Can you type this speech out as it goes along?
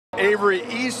Avery,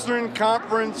 Eastern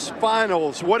Conference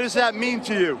Finals. What does that mean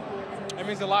to you? It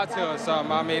means a lot to us.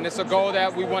 I mean, it's a goal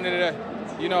that we wanted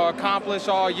to, accomplish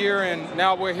all year, and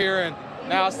now we're here, and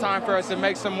now it's time for us to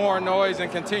make some more noise and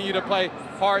continue to play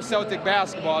hard Celtic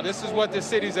basketball. This is what this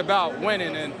city's about,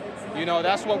 winning, and,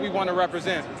 that's what we want to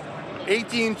represent.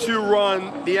 18-2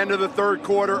 run, the end of the third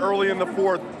quarter, early in the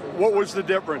fourth. What was the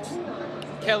difference?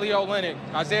 Kelly Olynyk,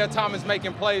 Isaiah Thomas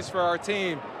making plays for our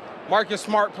team. Marcus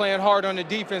Smart playing hard on the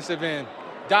defensive end,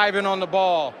 diving on the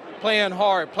ball, playing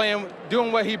hard,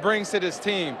 doing what he brings to this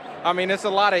team. I mean, it's a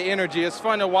lot of energy. It's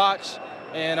fun to watch,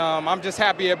 and I'm just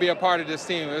happy to be a part of this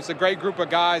team. It's a great group of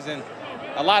guys, and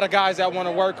a lot of guys that want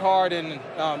to work hard and,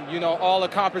 all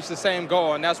accomplish the same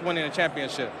goal, and that's winning a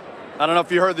championship. I don't know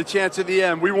if you heard the chants at the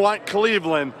end. We want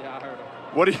Cleveland. Yeah, I heard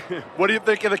it. What do you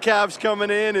think of the Cavs coming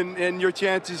in and your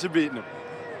chances of beating them?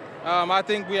 I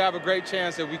think we have a great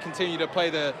chance if we continue to play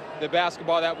the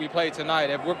basketball that we played tonight.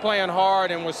 If we're playing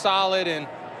hard and we're solid and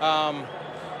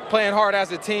playing hard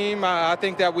as a team, I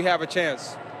think that we have a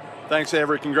chance. Thanks,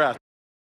 Avery. Congrats.